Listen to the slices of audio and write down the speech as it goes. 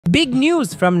Big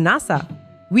news from NASA.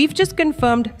 We've just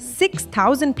confirmed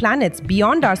 6,000 planets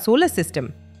beyond our solar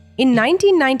system. In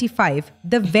 1995,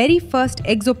 the very first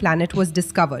exoplanet was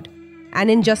discovered. And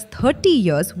in just 30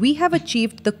 years, we have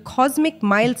achieved the cosmic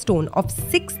milestone of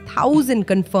 6,000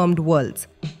 confirmed worlds.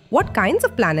 What kinds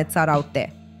of planets are out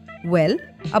there? Well,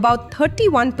 about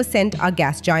 31% are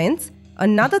gas giants,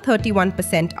 another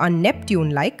 31% are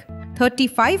Neptune-like,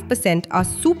 35% are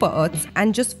super-Earths,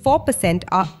 and just 4%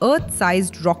 are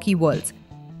Earth-sized rocky worlds.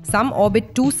 Some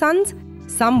orbit two suns,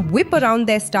 some whip around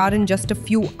their star in just a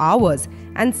few hours,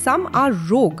 and some are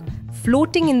rogue,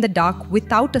 floating in the dark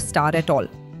without a star at all.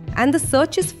 And the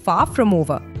search is far from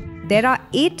over. There are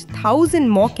 8,000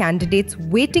 more candidates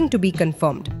waiting to be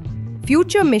confirmed.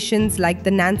 Future missions like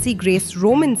the Nancy Grace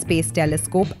Roman Space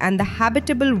Telescope and the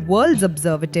Habitable Worlds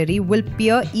Observatory will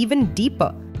peer even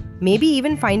deeper, maybe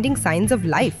even finding signs of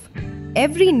life.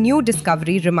 Every new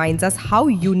discovery reminds us how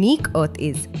unique Earth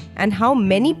is and how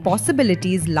many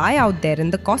possibilities lie out there in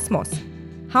the cosmos.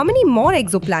 How many more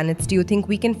exoplanets do you think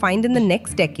we can find in the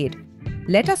next decade?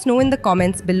 Let us know in the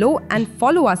comments below and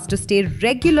follow us to stay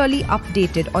regularly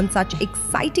updated on such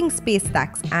exciting space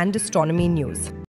facts and astronomy news.